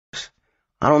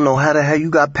"I don't know how the hell you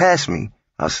got past me,"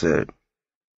 I said.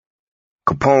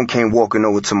 Capone came walking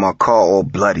over to my car all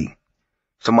bloody.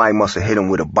 Somebody must have hit him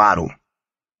with a bottle.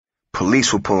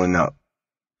 Police were pulling up.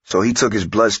 So he took his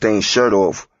blood-stained shirt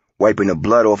off, wiping the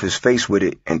blood off his face with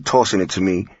it and tossing it to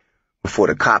me before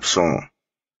the cops saw him.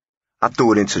 I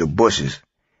threw it into the bushes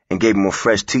and gave him a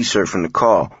fresh t-shirt from the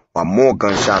car while more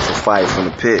gunshots were fired from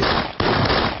the pit.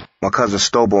 My cousin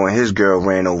Stobo and his girl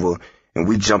ran over and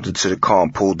we jumped into the car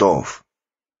and pulled off.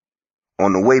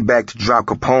 On the way back to drop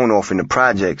Capone off in the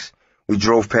projects, we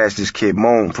drove past this kid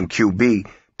Moan from QB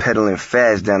pedaling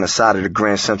fast down the side of the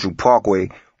Grand Central Parkway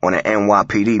on an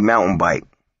NYPD mountain bike.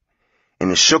 In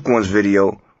the Shook Ones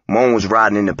video, Moan was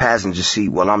riding in the passenger seat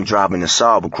while I'm driving the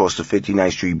Saab across the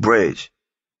 59th Street Bridge.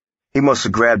 He must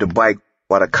have grabbed the bike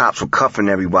while the cops were cuffing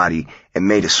everybody and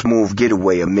made a smooth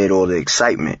getaway amid all the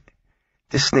excitement.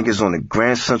 This nigga's on the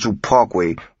Grand Central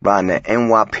Parkway riding an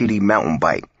NYPD mountain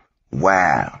bike.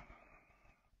 Wow.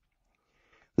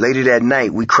 Later that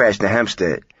night, we crashed in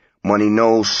Hempstead. Money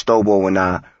Nose, Stobo, and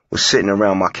I were sitting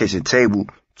around my kitchen table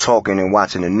talking and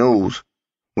watching the news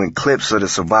when clips of the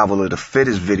Survival of the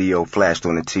Fittest video flashed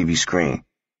on the TV screen.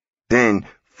 Then,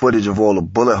 footage of all the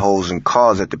bullet holes in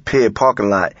cars at the pier parking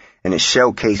lot and the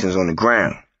shell casings on the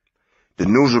ground. The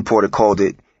news reporter called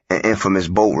it an infamous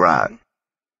boat ride.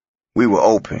 We were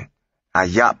open. Our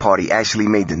yacht party actually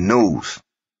made the news.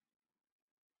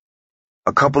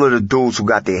 A couple of the dudes who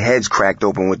got their heads cracked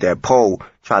open with that pole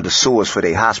tried to sue us for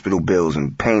their hospital bills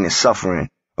and pain and suffering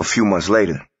a few months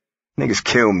later. Niggas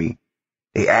kill me.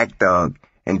 They act thug.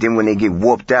 And then when they get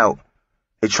whooped out,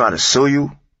 they try to sue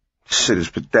you? Shit is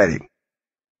pathetic.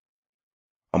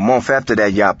 A month after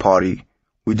that yacht party,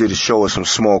 we did a show at some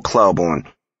small club on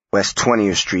West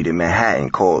 20th Street in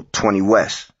Manhattan called 20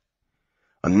 West.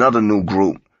 Another new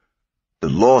group, the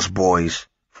Lost Boys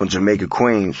from Jamaica,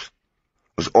 Queens,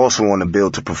 was also on the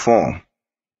bill to perform.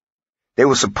 They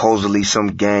were supposedly some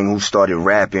gang who started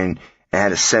rapping and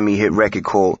had a semi-hit record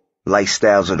called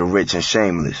Lifestyles of the Rich and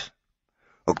Shameless.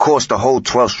 Of course, the whole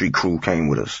 12th Street crew came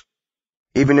with us.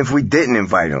 Even if we didn't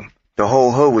invite them, the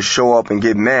whole hood would show up and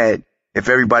get mad if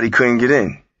everybody couldn't get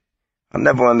in. I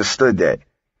never understood that.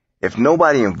 If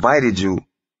nobody invited you,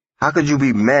 how could you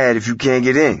be mad if you can't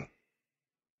get in?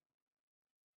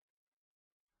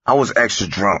 I was extra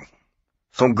drunk.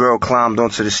 Some girl climbed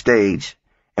onto the stage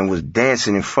and was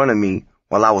dancing in front of me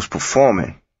while I was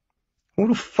performing. Who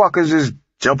the fuck is this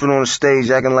jumping on the stage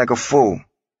acting like a fool?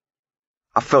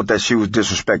 I felt that she was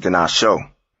disrespecting our show,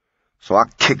 so I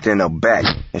kicked her in her back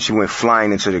and she went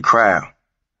flying into the crowd.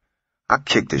 I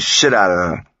kicked the shit out of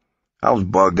her. I was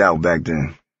bugged out back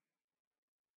then.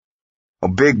 A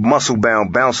big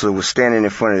muscle-bound bouncer was standing in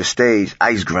front of the stage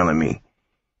ice grilling me.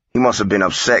 He must have been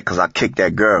upset because I kicked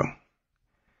that girl.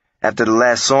 After the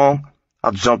last song,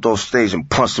 I jumped off stage and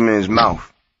punched him in his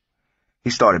mouth. He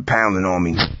started pounding on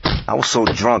me. I was so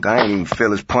drunk I didn't even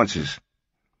feel his punches.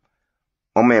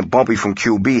 My man Bumpy from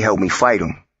QB helped me fight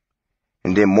him.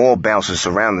 And then more bouncers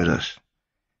surrounded us.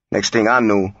 Next thing I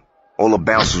knew, all the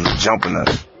bouncers were jumping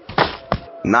us.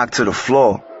 Knocked to the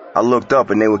floor, I looked up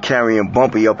and they were carrying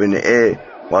Bumpy up in the air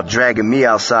while dragging me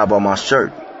outside by my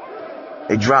shirt.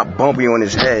 They dropped Bumpy on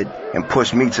his head and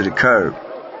pushed me to the curb.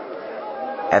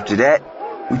 After that,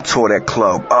 we tore that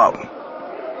club up.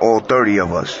 All 30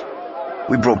 of us.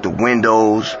 We broke the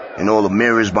windows and all the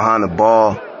mirrors behind the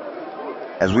bar.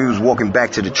 As we was walking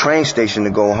back to the train station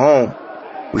to go home,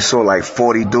 we saw like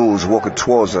 40 dudes walking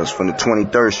towards us from the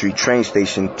 23rd Street train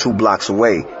station 2 blocks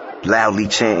away, loudly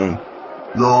chanting,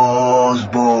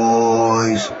 "Lost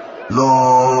Boys!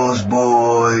 Lost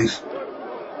Boys!"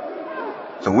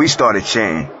 So we started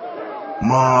chanting,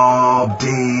 "Mobb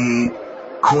Deep!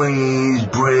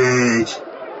 Queensbridge!"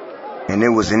 And it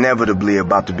was inevitably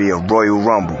about to be a Royal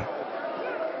Rumble.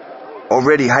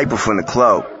 Already hyper from the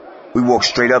club, we walked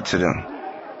straight up to them.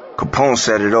 Capone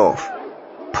set it off,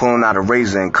 pulling out a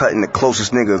razor and cutting the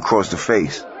closest nigga across the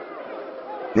face.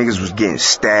 Niggas was getting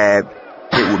stabbed,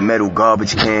 hit with metal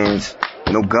garbage cans,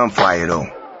 no gunfire though.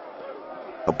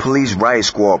 A police riot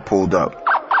squad pulled up.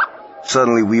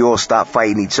 Suddenly we all stopped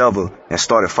fighting each other and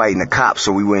started fighting the cops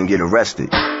so we wouldn't get arrested.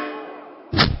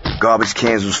 Garbage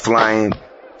cans was flying.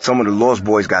 Some of the Lost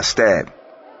Boys got stabbed.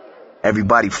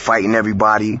 Everybody fighting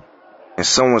everybody. And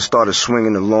someone started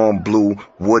swinging the long blue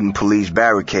wooden police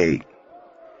barricade.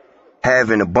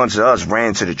 Having a bunch of us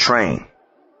ran to the train.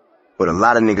 But a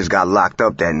lot of niggas got locked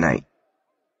up that night.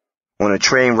 On a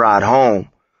train ride home,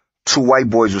 2 white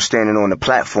boys were standing on the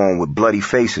platform with bloody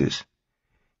faces.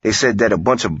 They said that a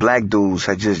bunch of black dudes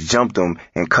had just jumped them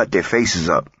and cut their faces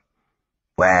up.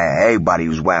 Wow, everybody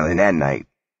was wilding that night.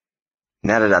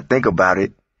 Now that I think about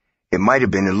it, It might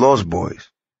have been the Lost Boys.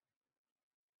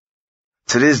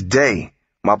 To this day,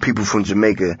 my people from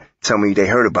Jamaica tell me they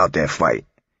heard about that fight.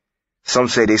 Some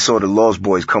say they saw the Lost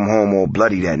Boys come home all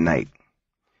bloody that night.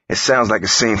 It sounds like a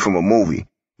scene from a movie,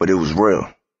 but it was real.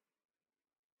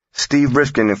 Steve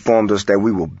Rifkin informed us that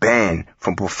we were banned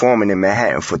from performing in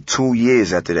Manhattan for 2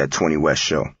 years after that 20 West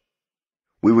show.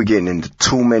 We were getting into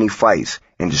too many fights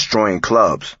and destroying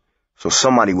clubs, so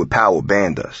somebody with power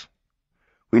banned us.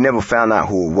 We never found out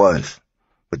who it was,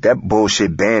 but that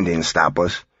bullshit ban didn't stop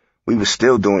us. We were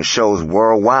still doing shows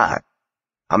worldwide.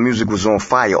 Our music was on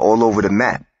fire all over the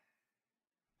map.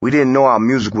 We didn't know our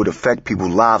music would affect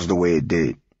people's lives the way it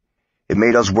did. It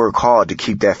made us work hard to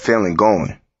keep that feeling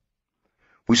going.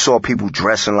 We saw people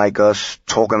dressing like us,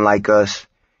 talking like us,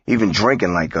 even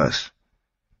drinking like us.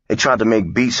 They tried to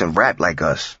make beats and rap like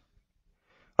us.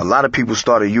 A lot of people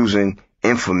started using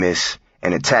Infamous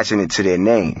and attaching it to their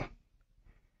name.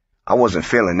 I wasn't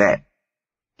feeling that.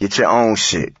 Get your own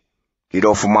shit. Get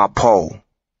off of my pole.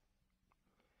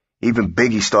 Even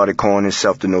Biggie started calling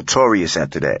himself the Notorious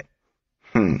after that.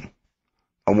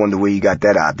 I wonder where he got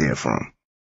that idea from.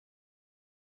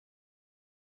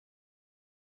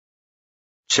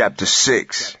 Chapter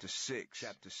 6.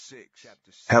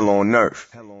 Hell on Earth.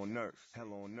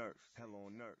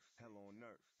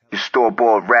 The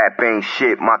store-bought rap ain't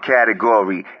shit. My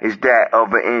category is that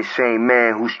of an insane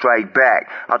man who strike back.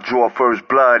 I draw first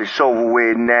blood, it's over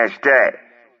with, and that's that.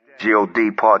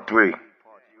 G.O.D. Part 3.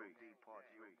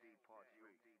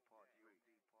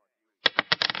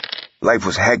 Life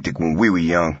was hectic when we were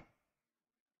young.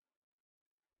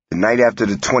 The night after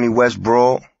the 20 West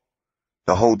brawl,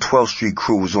 the whole 12th Street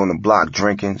crew was on the block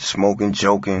drinking, smoking,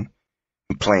 joking,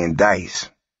 and playing dice.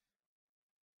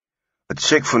 A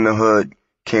chick from the hood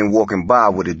came walking by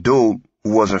with a dude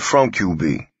who wasn't from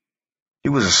QB. He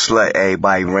was a slut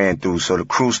everybody ran through, so the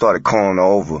crew started calling her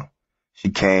over. She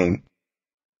came,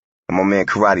 and my man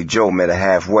Karate Joe met her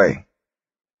halfway.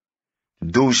 The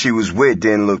dude she was with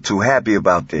didn't look too happy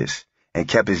about this and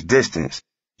kept his distance.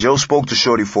 Joe spoke to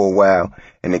Shorty for a while,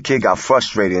 and the kid got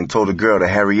frustrated and told the girl to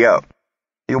hurry up.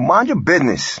 Yo, mind your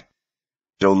business.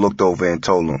 Joe looked over and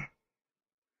told him.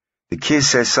 The kid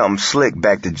said something slick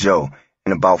back to Joe,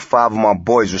 and about 5 of my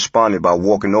boys responded by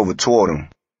walking over toward him.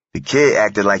 The kid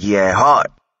acted like he had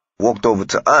heart, walked over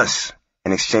to us,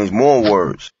 and exchanged more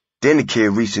words. Then the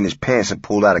kid reached in his pants and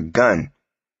pulled out a gun.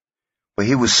 But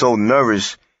he was so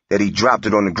nervous that he dropped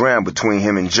it on the ground between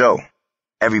him and Joe.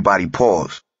 Everybody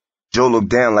paused. Joe looked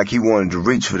down like he wanted to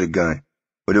reach for the gun,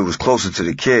 but it was closer to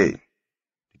the kid.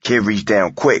 The kid reached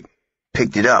down quick,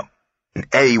 picked it up, and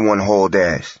everyone hauled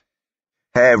ass.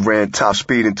 Had ran top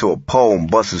speed into a pole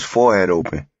and bust his forehead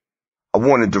open. I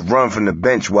wanted to run from the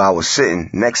bench where I was sitting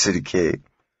next to the kid,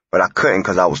 but I couldn't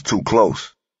because I was too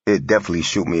close. He'd definitely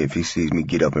shoot me if he sees me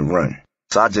get up and run.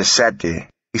 So I just sat there.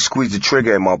 He squeezed the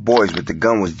trigger at my boys, but the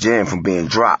gun was jammed from being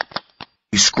dropped.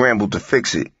 He scrambled to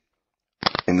fix it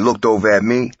and looked over at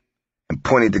me and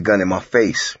pointed the gun at my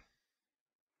face.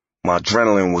 My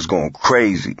adrenaline was going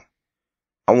crazy.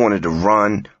 I wanted to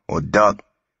run or duck,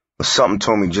 but something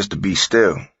told me just to be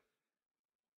still.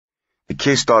 The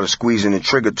kid started squeezing the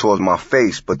trigger towards my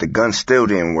face, but the gun still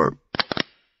didn't work.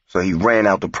 So he ran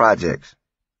out the projects.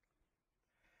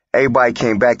 Everybody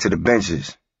came back to the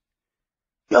benches.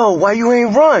 Yo, why you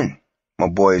ain't run? My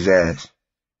boys asked.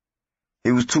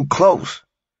 He was too close.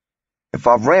 If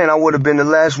I ran, I would have been the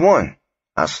last one,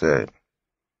 I said.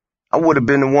 I would have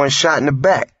been the one shot in the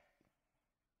back.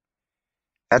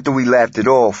 After we laughed it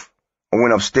off, I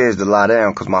went upstairs to lie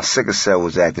down because my sickle cell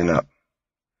was acting up.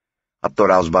 I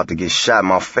thought I was about to get shot in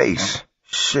my face.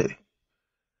 Shit.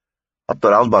 I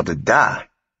thought I was about to die.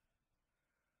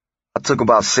 I took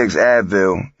about 6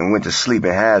 Advil and went to sleep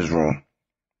in Haz's room.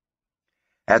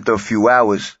 After a few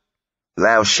hours,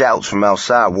 loud shouts from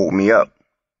outside woke me up.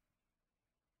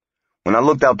 When I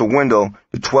looked out the window,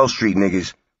 the 12th Street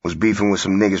niggas was beefing with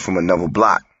some niggas from another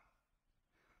block.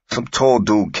 Some tall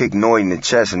dude kicked Noy in the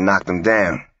chest and knocked him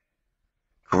down.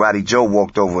 Karate Joe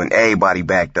walked over and everybody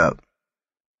backed up.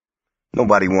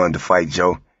 Nobody wanted to fight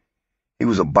Joe. He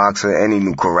was a boxer and he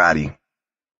knew karate.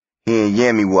 He and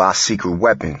Yammy were our secret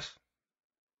weapons.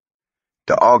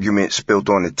 The argument spilled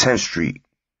on the 10th Street,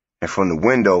 and from the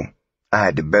window, I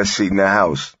had the best seat in the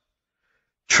house.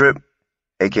 Trip,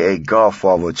 a.k.a.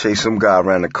 Godfather, chased some guy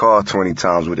around the car 20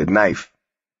 times with a knife.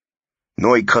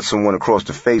 Noy cut someone across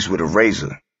the face with a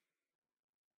razor.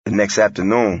 The next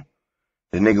afternoon,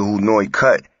 the nigga who Noy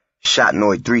cut shot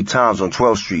Noy 3 times on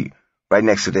 12th Street, right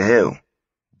next to the hill.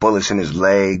 Bullets in his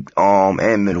leg, arm,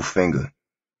 and middle finger.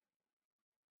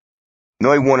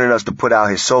 Noy wanted us to put out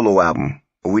his solo album,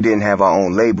 but we didn't have our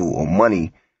own label or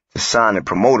money to sign and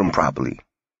promote him properly.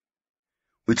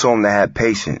 We told him to have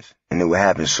patience and it would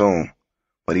happen soon,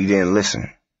 but he didn't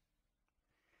listen.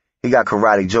 He got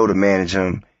Karate Joe to manage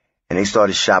him, and they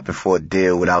started shopping for a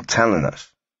deal without telling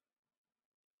us.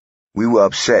 We were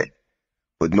upset,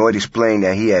 but Noid explained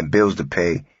that he had bills to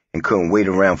pay and couldn't wait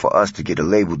around for us to get a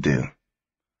label deal.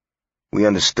 We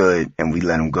understood, and we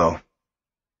let him go.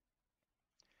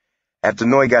 After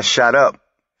Noid got shot up,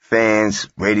 fans,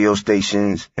 radio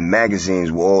stations, and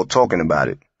magazines were all talking about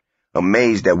it,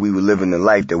 amazed that we were living the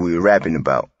life that we were rapping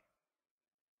about.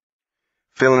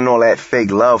 Feeling all that fake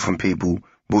love from people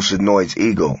boosted Noid's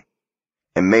ego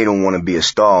and made him want to be a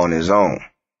star on his own.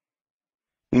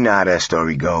 You know how that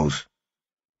story goes.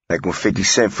 Like when 50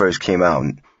 Cent first came out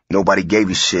and nobody gave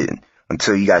a shit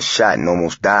until he got shot and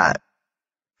almost died.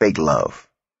 Fake love.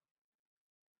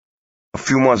 A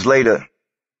few months later,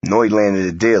 Noid landed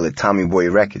a deal at Tommy Boy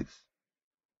Records.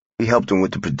 He helped him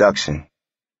with the production.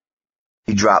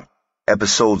 He dropped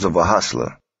Episodes of a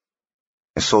Hustler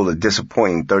and sold a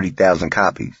disappointing 30,000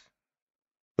 copies.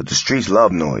 But the streets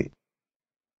loved Noid.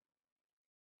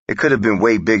 It could have been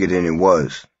way bigger than it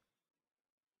was.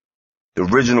 The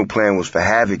original plan was for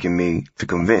Havoc and me to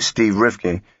convince Steve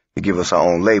Rifkin to give us our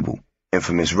own label,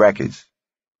 Infamous Records,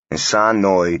 and sign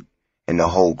Noid and the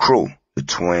whole crew, the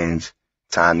Twins,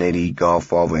 Ty Nitty,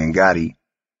 Godfather, and Gotti,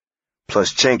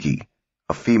 plus Chinky,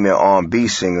 a female R&B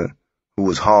singer who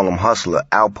was Harlem hustler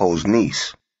Alpo's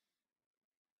niece.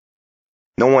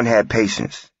 No one had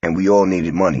patience, and we all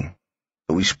needed money,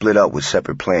 so we split up with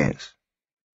separate plans.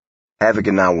 Havoc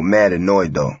and I were mad at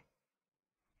Noid, though.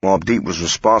 Mobb Deep was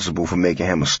responsible for making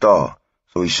him a star,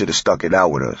 so he should have stuck it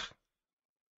out with us.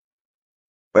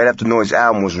 Right after Noid's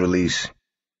album was released,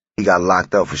 he got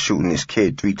locked up for shooting his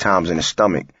kid 3 times in the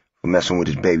stomach for messing with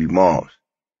his baby moms.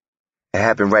 It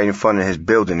happened right in front of his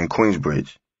building in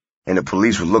Queensbridge, and the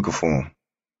police were looking for him.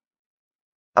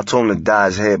 I told him to dye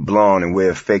his hair blonde and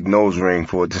wear a fake nose ring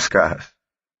for a disguise.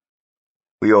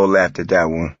 We all laughed at that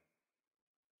one.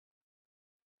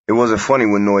 It wasn't funny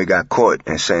when Noid got caught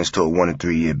and sentenced to a 1 to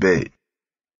 3 year bid.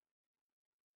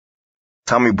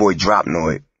 Tommy Boy dropped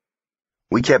Noid.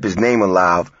 We kept his name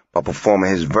alive by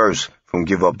performing his verse from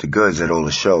Give Up the Goods at all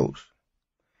the shows.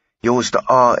 Yo, it's the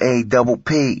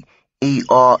R-A-P-P-E-R-N-O-Y-D.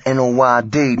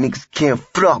 Niggas can't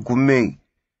fuck with me.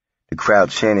 The crowd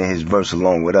chanted his verse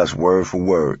along with us word for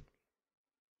word.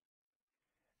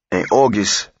 In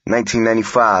August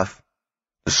 1995,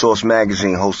 the Source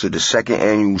magazine hosted the 2nd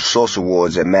annual Source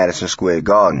Awards at Madison Square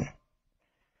Garden.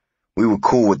 We were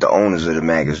cool with the owners of the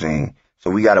magazine,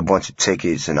 so we got a bunch of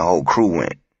tickets and the whole crew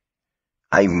went.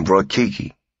 I even brought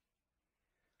Kiki.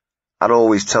 I'd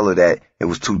always tell her that it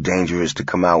was too dangerous to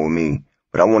come out with me,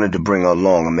 but I wanted to bring her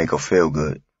along and make her feel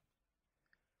good.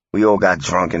 We all got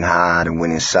drunk and high and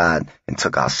went inside and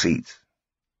took our seats.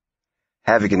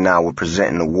 Havoc and I were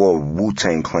presenting the award with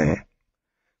Wu-Tang Clan,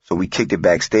 so we kicked it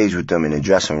backstage with them in the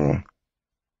dressing room.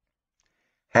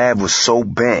 Hav was so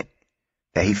bent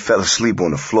that he fell asleep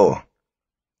on the floor.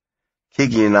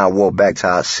 Kiki and I walked back to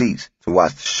our seats to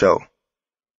watch the show.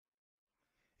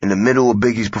 In the middle of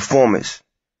Biggie's performance,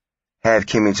 Hav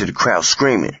came into the crowd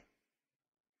screaming,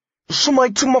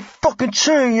 "Somebody took my fucking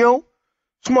chain, yo!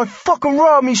 Somebody fucking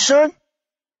robbed me, son!"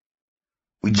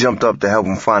 We jumped up to help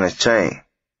him find his chain.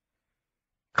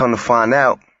 Come to find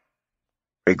out,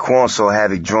 Raekwon saw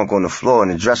Havoc drunk on the floor in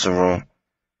the dressing room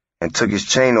and took his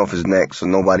chain off his neck so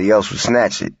nobody else would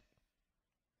snatch it.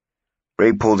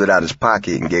 Ray pulled it out his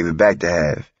pocket and gave it back to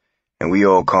Hav, and we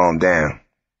all calmed down.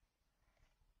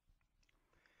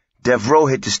 Death Row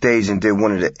hit the stage and did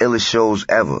one of the illest shows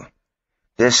ever.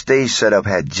 Their stage setup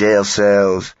had jail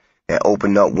cells that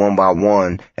opened up one by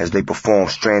one as they performed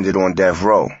Stranded on Death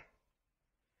Row.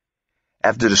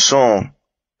 After the song,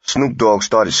 Snoop Dogg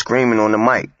started screaming on the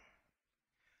mic,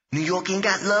 "New York ain't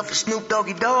got love for Snoop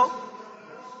Doggy Dogg.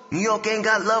 New York ain't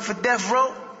got love for Death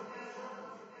Row."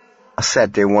 I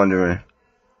sat there wondering,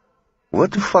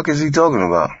 what the fuck is he talking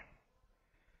about?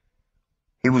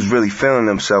 He was really feeling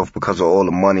himself because of all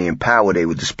the money and power they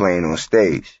were displaying on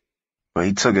stage, but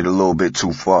he took it a little bit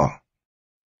too far.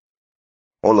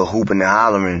 All the hooping and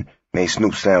hollering made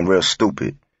Snoop sound real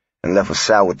stupid and left a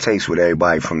sour taste with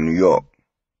everybody from New York.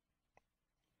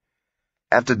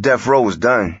 After Death Row was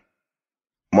done,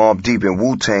 Mobb Deep and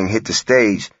Wu-Tang hit the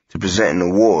stage to present an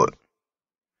award.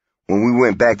 When we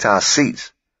went back to our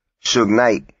seats, Suge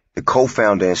Knight, the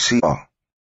co-founder and CEO,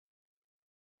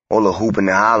 all the hooping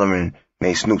and hollering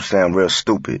made Snoop sound real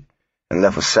stupid and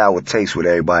left a sour taste with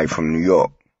everybody from New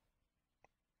York.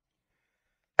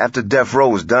 After Death Row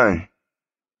was done,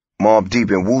 Mobb Deep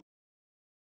and Wu